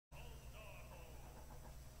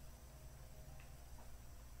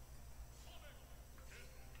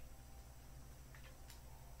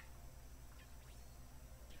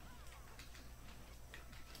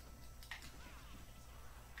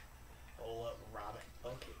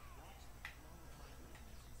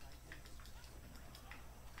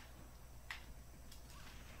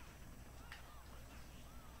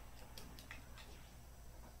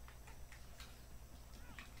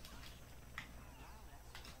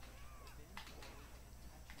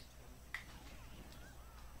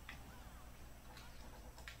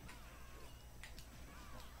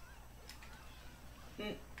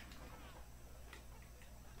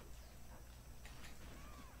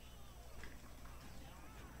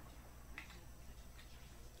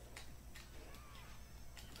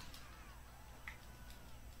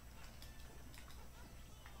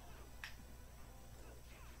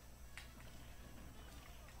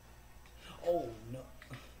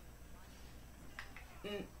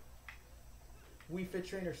Wii Fit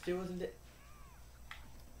Trainer still isn't it?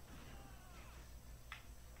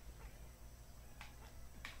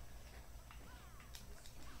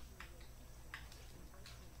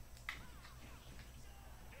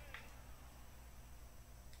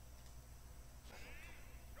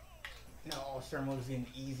 No, All-Star Mode is getting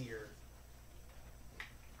easier.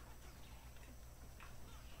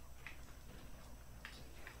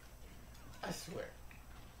 I swear.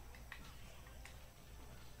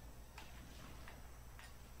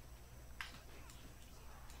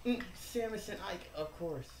 Samus and Ike, of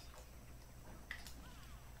course.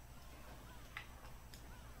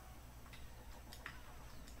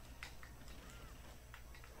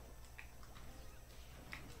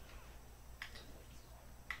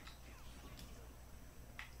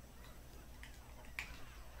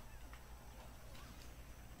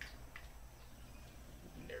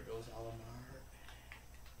 There goes Olimar.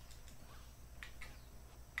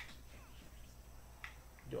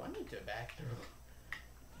 Do I need to back throw?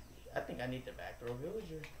 I think I need to back throw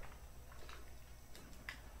Villager.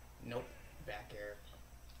 Nope. Back air.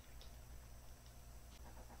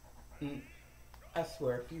 I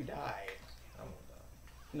swear, if you die... I won't die.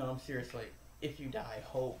 No, I'm serious. Like, if you die,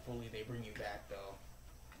 hopefully they bring you back, though.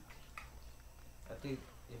 I think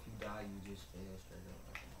if you die, you just fail straight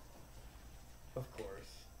up. Of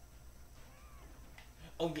course.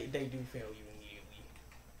 Oh, yeah, they do fail you immediately.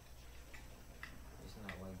 It's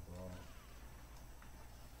not like Brawl.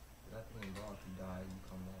 But I think in Brawl, if you die, you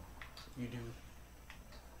come back. You do.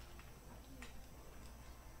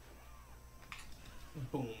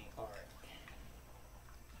 Boom. Alright.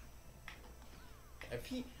 If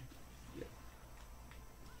he... Yeah.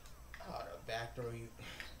 Oh, the back throw you...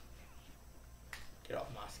 Get off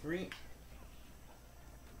my screen.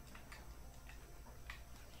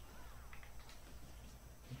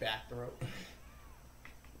 Back throw.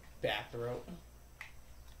 Back throw.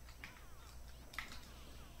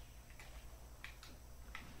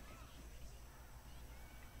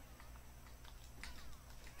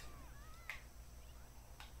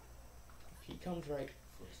 If he comes right.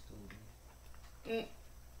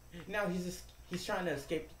 Now he's trying to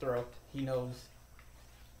escape the throw. He knows.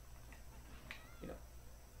 You know.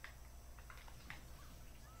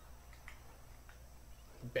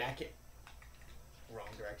 Back it. Wrong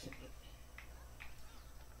direction.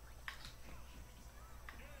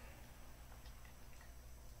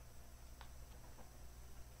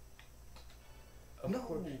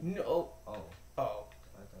 No. No. Oh. Oh.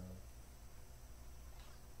 I thought.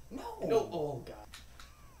 No. No. Oh God.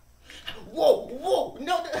 Whoa. Whoa.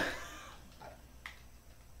 No.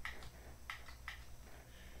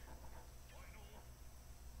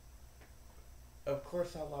 Of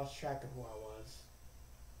course, I lost track of who I was.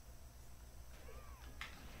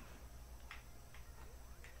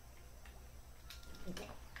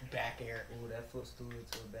 Back air. Oh, that footstool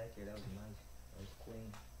to a back air. That was nice. That was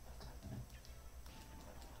clean.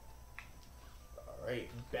 Alright,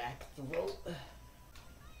 back throw.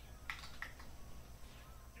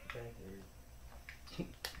 Back air.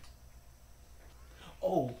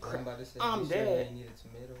 Oh, I'm about to say, I'm you dead. You need a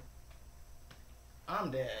tomato.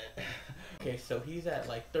 I'm dead. Okay, so he's at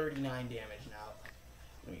like 39 damage now.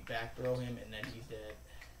 Let me back throw him and then he's dead.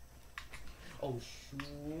 Oh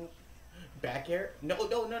shoot. Back air? No,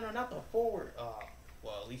 not the forward.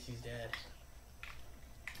 Well, at least he's dead.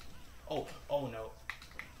 Oh no.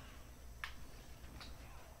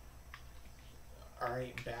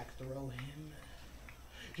 Alright, back throw him.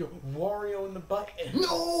 Yo, Wario in the butt.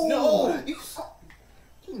 No! No!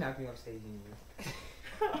 He knocked me off stage anyway.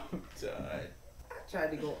 I'm done. I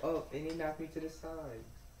tried to go up and he knocked me to the side.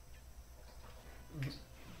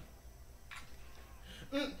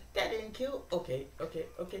 That didn't kill. Okay.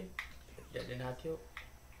 That did not kill.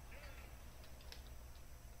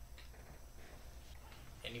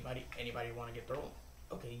 Anybody want to get thrown?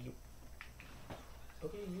 Okay, you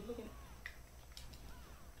looking.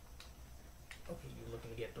 Okay, you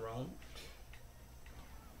looking to get thrown?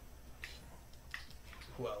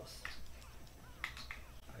 Who else?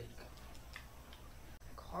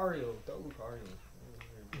 Lucario, throw Lucario.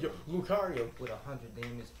 Yo, Lucario with 100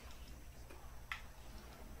 damage.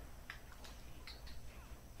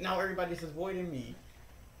 Now everybody's avoiding me.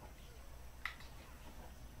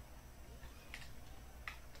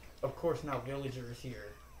 Of course, now Villager is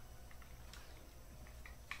here.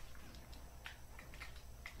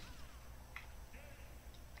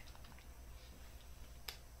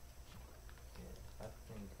 Yeah, I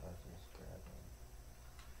think I just grabbed him.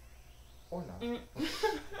 Or not.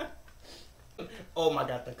 Oh my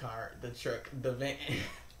God, the car, the truck, the van.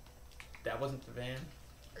 That wasn't the van.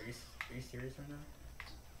 Are you serious right now?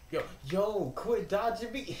 Yo, quit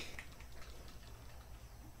dodging me.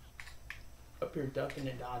 Up here ducking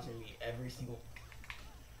and dodging me every single.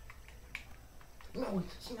 No,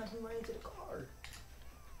 she knocked me right into the car.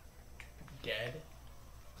 Dead.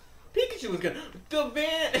 Pikachu was gonna. The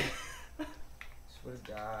van. Swear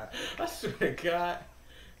to God. I swear to God.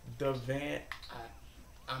 The van.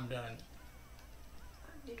 I'm done.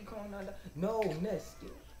 How did he call not die? No, Ness still.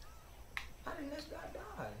 How did Ness not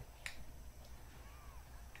die?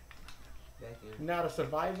 Back here. Now to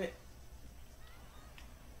survive it,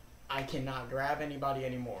 I cannot grab anybody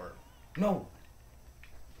anymore. No.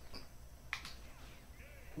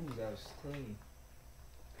 Ooh, that was clean.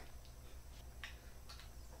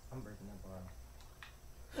 I'm breaking that bar.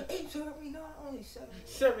 It's already not only 71.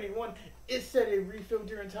 71. It said it refilled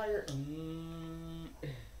your entire.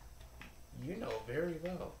 You know very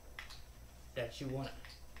well that you want it.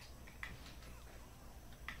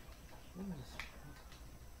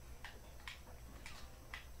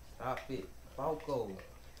 Stop it, Falco.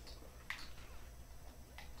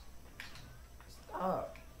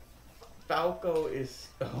 Stop. Falco is.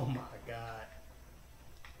 Oh my God.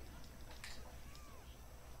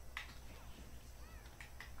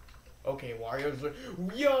 Okay, Wario's.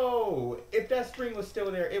 Yo! If that spring was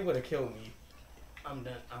still there, it would have killed me. I'm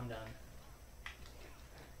done. I'm done.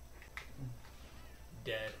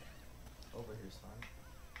 Dead. Over here, son.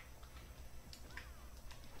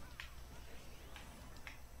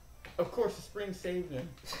 Of course, the spring saved him.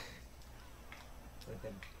 But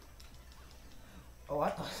then. Oh, I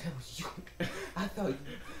thought that was you. I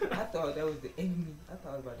thought that was the enemy. I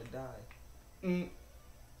thought I was about to die.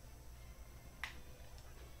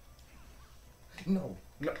 No.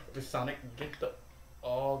 No, the Sonic, get the.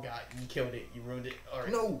 Oh God, you killed it. You ruined it. All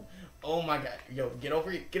right. No. Oh my God, yo, get over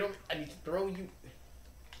here. Get over. I need to throw you.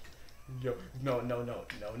 Yo, no.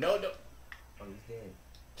 Oh,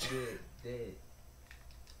 he's dead. Dead.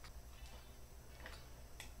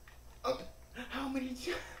 Oh, how many?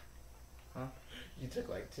 Huh? You took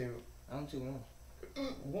like 2. I don't took one.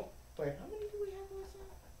 What? Wait, how many do we have last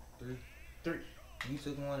time? 3. 3. You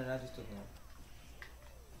took one and I just took one.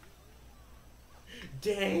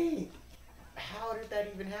 Dang! How did that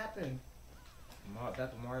even happen?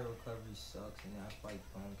 That Mario recovery sucks, and I fight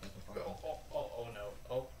phone catching phone. Oh no.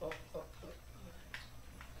 Oh.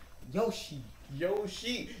 Yoshi!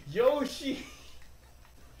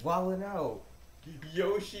 Wilding out.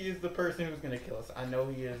 Yoshi is the person who's gonna kill us. I know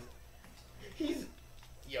he is.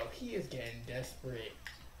 He is getting desperate.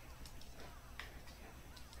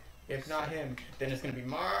 If not him, then it's gonna be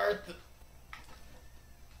Martha.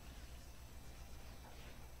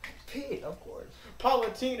 Pit, of course.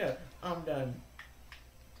 Palutena, I'm done.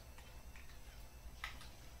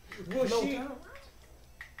 Will she?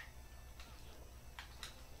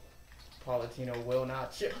 Palutena will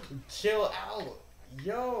not chill out.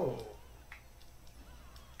 Yo.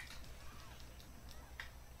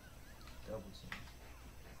 Double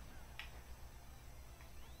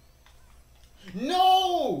team.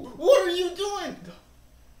 No! What are you doing?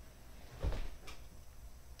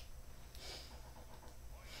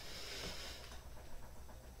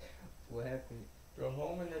 What happened? Go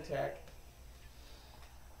home and attack.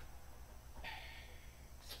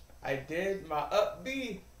 I did my up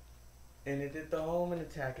B, and it did the home and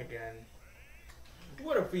attack again.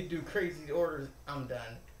 What if we do crazy orders? I'm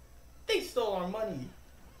done. They stole our money.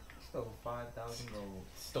 Stole 5,000 gold.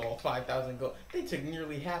 Stole 5,000 gold. They took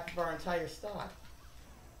nearly half of our entire stock.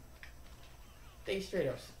 They straight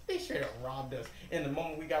up robbed us. And the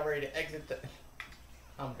moment we got ready to exit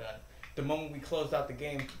I'm done. The moment we closed out the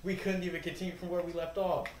game, we couldn't even continue from where we left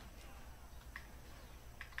off.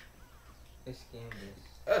 They scammed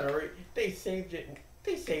us. They saved it.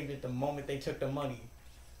 They saved it the moment they took the money.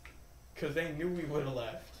 Because they knew we would have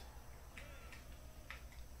left.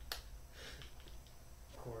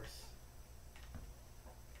 Of course.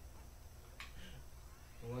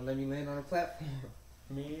 You won't let me land on a platform.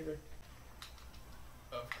 Me neither.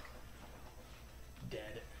 Oh.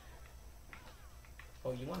 Dead.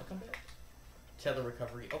 Oh, you want to come back? Tether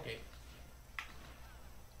recovery. Okay.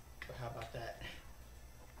 But how about that?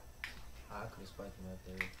 I could have spiked him right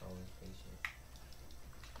there if I was patient.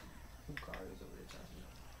 Who car is over there trying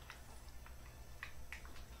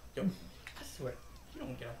to... Yo, I swear, you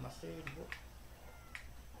don't get off my stage, boy.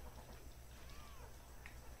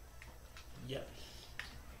 Yep.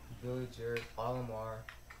 Villager, Olimar.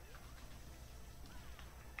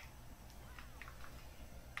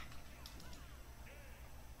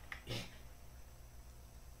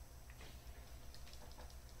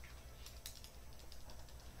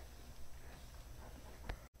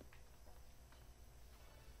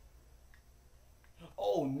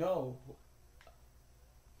 Oh no.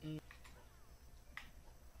 Diddy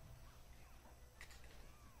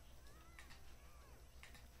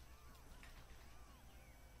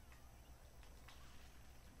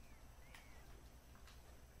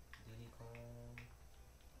Kong.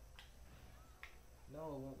 No,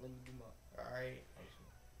 it won't let me do my. Alright.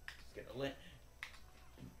 Let's get a lint.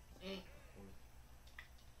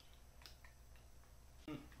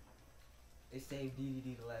 It saved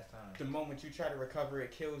DDD the last time. The moment you try to recover,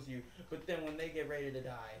 it kills you. But then when they get ready to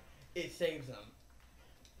die, it saves them.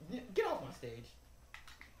 Get off my stage.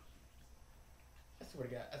 I swear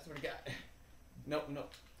to God. I swear to God. Nope,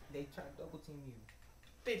 nope. They tried to double team you.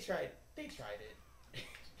 They tried it.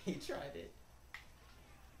 He tried it.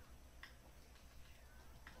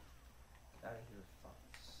 Get out of here, Fox.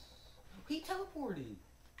 He teleported.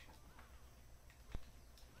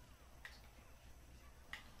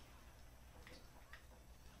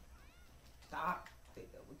 Stop. They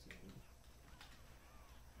double team me.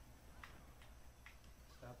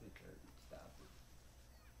 Stop it, Kirby. Stop it.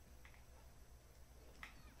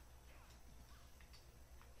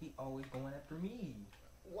 He always going after me.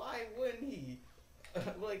 Why wouldn't he?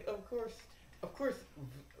 Like, of course,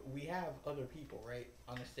 we have other people, right,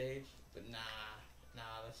 on the stage. But nah,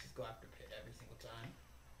 let's just go after Pit every single time.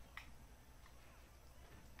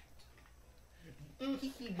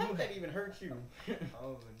 How did that even hurt you?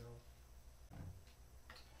 Oh no.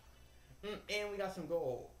 And we got some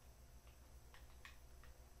gold.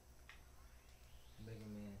 Mega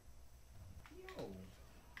Man. Yo.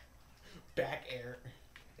 Back air.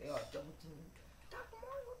 They are double teaming. Dr.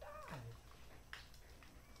 Mario died.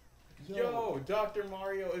 Yo, Dr.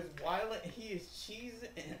 Mario is violent. He is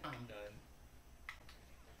cheesing, and I'm done.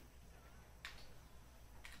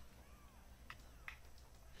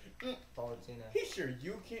 He sure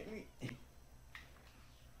you can't me.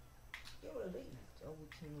 Yo, they double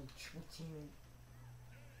teaming, triple teaming.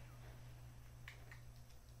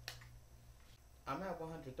 I'm at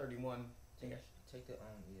 131. I think I should Take the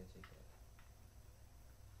yeah, take that.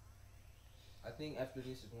 I think after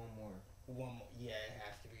this is one more. one more. Yeah, it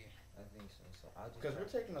has to be. I think so. So I'll just. Because we're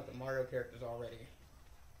taking out the Mario characters already.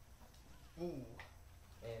 Ooh.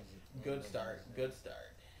 Good start. Good start.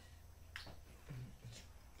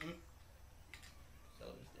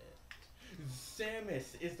 Zelda's dead.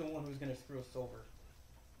 Samus is the one who's gonna screw us over.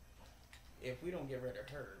 If we don't get rid of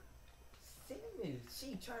her. Samus,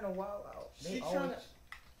 she trying to wild out. She's trying to.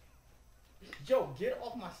 Yo, get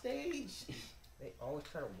off my stage. They always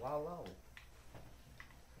try to wild out.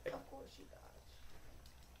 Of course she does.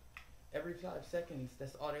 Every 5 seconds,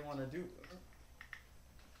 that's all they want to do.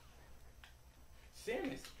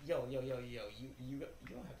 Samus, yo, you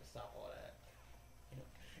don't have to stop all that.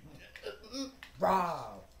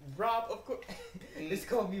 Rob, of course. It's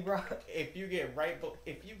gonna be Rob. If you get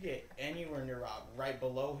anywhere near Rob, right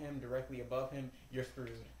below him, directly above him, you're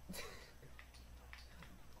screwed.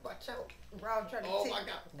 Watch out, Rob trying to. Oh my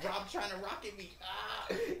God, Rob trying to rocket me. Ah.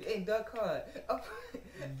 And Duck Hunt.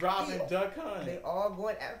 Rob and Duck Hunt. They all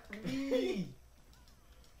going after me.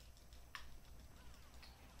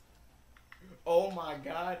 Oh my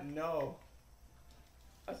God, no.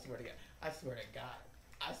 I swear to God. I swear to God.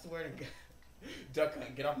 I swear to God. Duck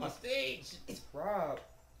Hunt, get off my stage. It's Rob.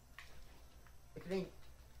 If it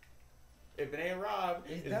ain't Rob,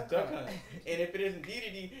 it's Duck Hunt. And if it isn't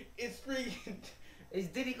DDD, it's freaking. It's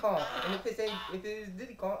Diddy Kong. And if it is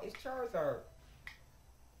Diddy Kong, it's Charizard.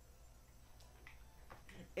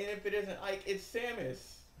 And if it isn't Ike, it's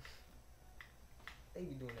Samus. They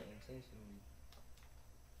be doing that intentionally.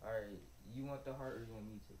 Alright, you want the heart or you want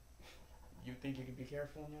me to? You think you can be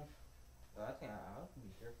careful enough? I think I'll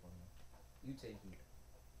be careful enough. You take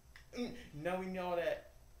it. Now we know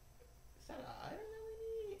that. It's not an item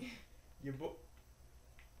that we need. Your book.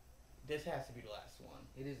 This has to be the last one.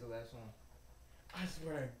 It is the last one. I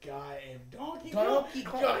swear to God, if Donkey Kong, He's about to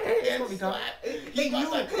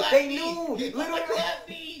clap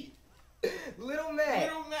me. Little Mac.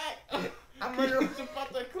 He's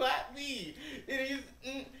about to clap me. And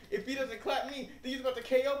if he doesn't clap me, then he's about to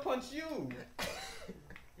KO punch you.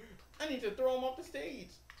 I need to throw him off the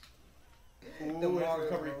stage. Ooh, his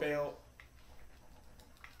recovery failed.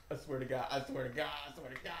 I swear to God.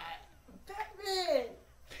 Pac-Man.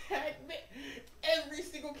 Every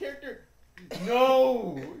single character.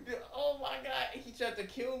 No! Oh my God! He tried to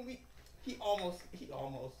kill me. He almost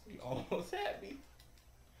had me.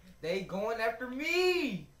 They going after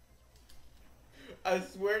me. I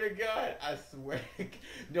swear to God.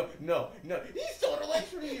 No. He stole the legs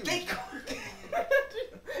from you.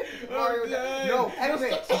 Mario, no,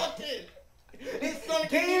 stop talking. It's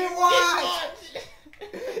Game Watch.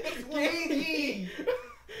 It's Game.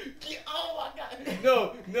 Oh my god!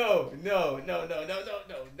 No, no, no, no, no, no, no,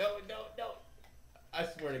 no, no, no, no! I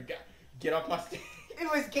swear to God, get off my stage. It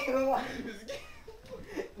was game one.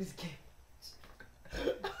 It was game.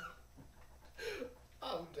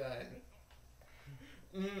 I'm done.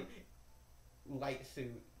 Light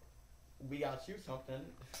suit. We got you something.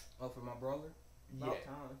 Oh, for my brawler? About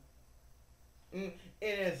time.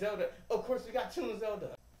 And Zelda. Of course, we got Toon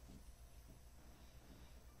Zelda.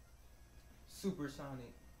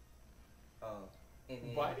 Supersonic. And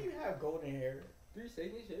then Why do you have golden hair? 3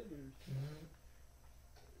 seconds shivers.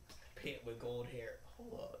 Pit with gold hair.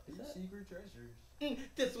 Hold up. Is that Secret treasures.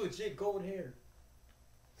 This legit gold hair.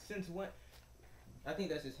 Since when? I think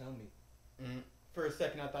that's his helmet. For a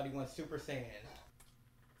second, I thought he went Super Saiyan.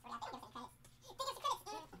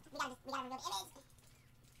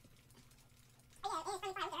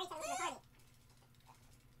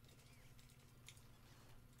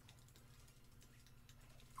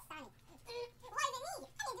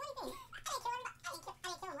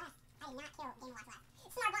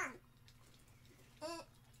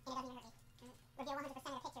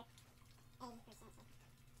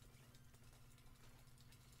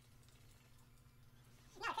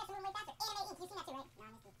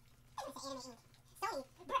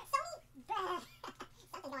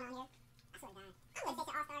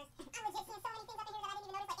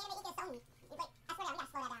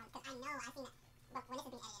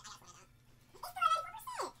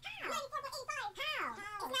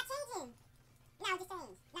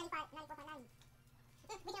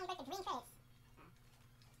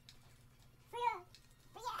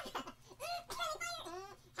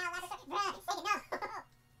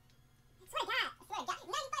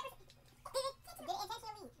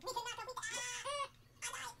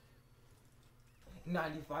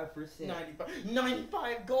 %.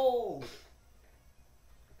 95 gold.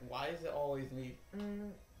 Why is it always me?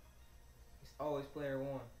 It's always player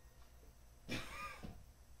one.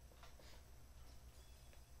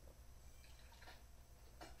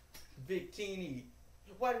 Victini.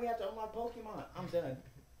 Why do we have to unlock Pokemon? I'm done.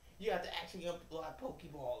 You have to actually unlock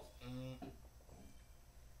Pokeballs.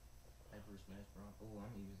 Ever Smash Bros. Oh,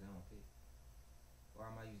 I'm gonna use that on Pit. Or I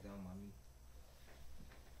might use that on my Mii.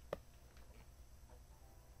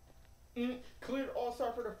 Cleared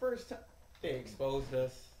All-Star for the first time. They exposed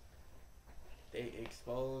us. They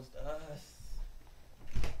exposed us.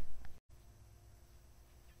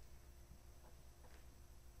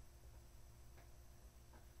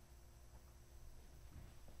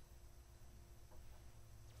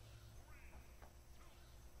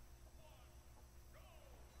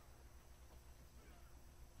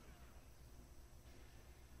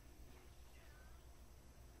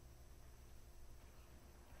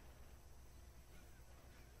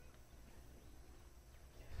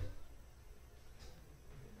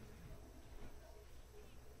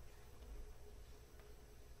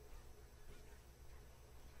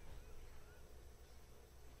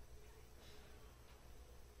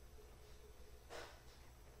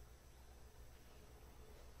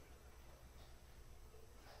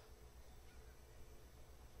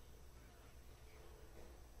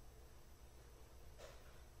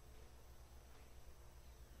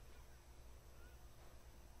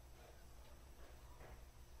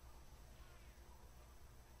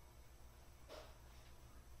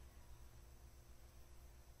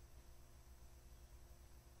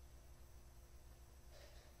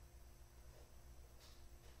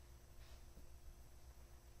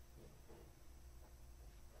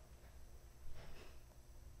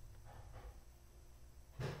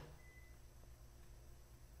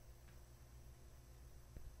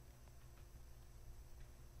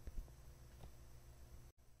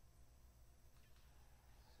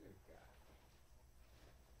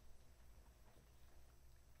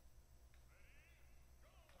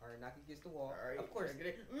 Alright, knock against the wall. Alright, of course.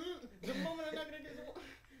 The moment I'm not gonna get the wall.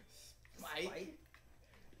 Spike.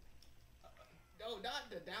 No, not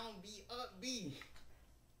the down B, up B.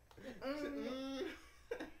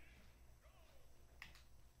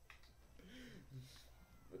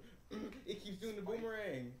 It keeps doing the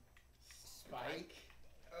boomerang. Spike.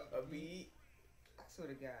 A B. I swear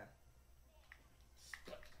to God.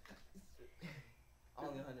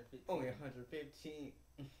 Only 115. Only 115.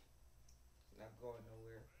 Not going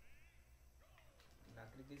nowhere.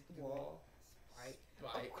 Knock it against the wall. Spike.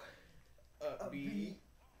 Spike. Up B.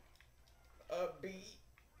 Up B.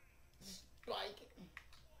 Spike.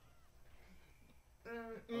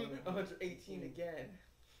 118 again.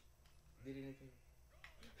 Did anything?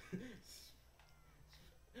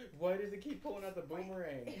 Why does it keep pulling out the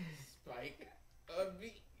boomerang? Spike. Up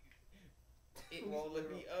B. It won't let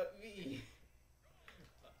me up B.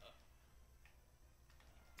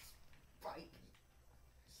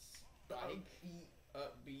 Spike.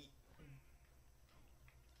 Upbeat.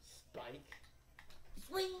 Spike.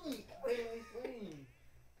 Swing! Wait, swing!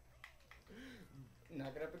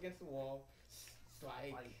 Knock it up against the wall.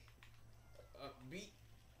 Spike. Upbeat.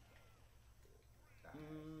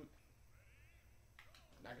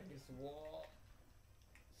 Knock it against the wall.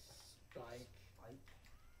 Spike.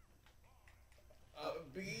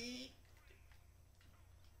 Upbeat.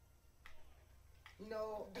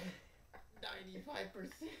 No.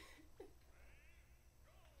 95%.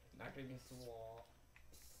 Knock it against the wall.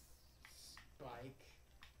 Spike.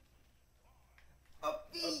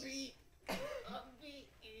 Upbeat. Upbeat.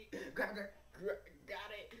 Grab her.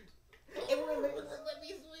 Got it. Let me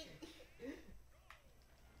swing.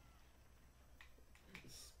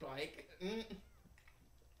 Spike.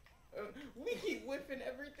 We keep whiffing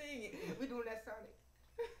everything. We doing that Sonic.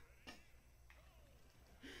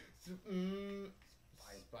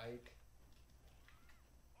 Spike.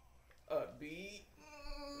 Upbeat.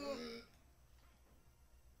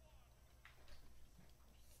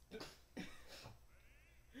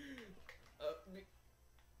 Upbeat.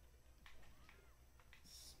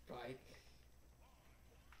 Spike.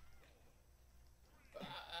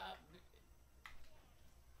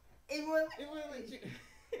 It won't let you.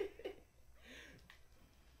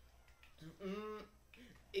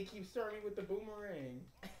 It keeps starting with the boomerang.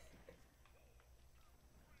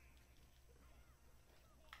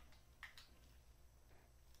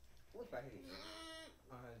 What if I hit it?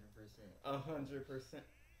 100%. 100%.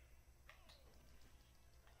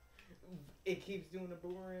 It keeps doing the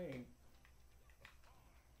boomerang.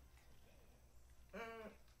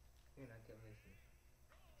 And I kept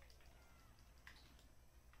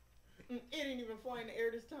missing. It didn't even fly in the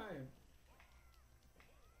air this time.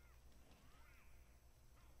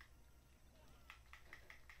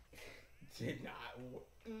 Did not work.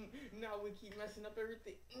 Now we keep messing up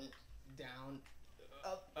everything. Down.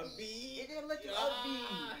 Up. A B. It didn't let you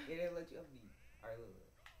upbeat. It didn't let you upbeat. Alright, look.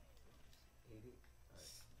 Hit it.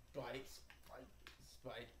 Right. Spike.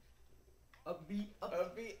 Spike. Upbeat.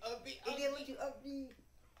 Upbeat. It didn't let you upbeat.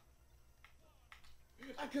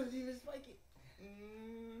 I couldn't even spike it.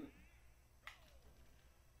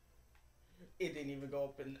 It didn't even go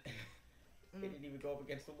up in. It didn't even go up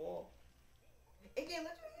against the wall. It didn't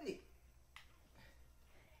let you hit it.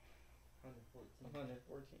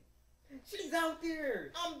 114. She's out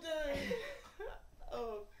there. I'm done.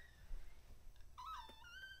 Oh.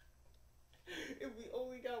 If we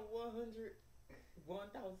only got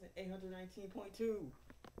 1,819.2.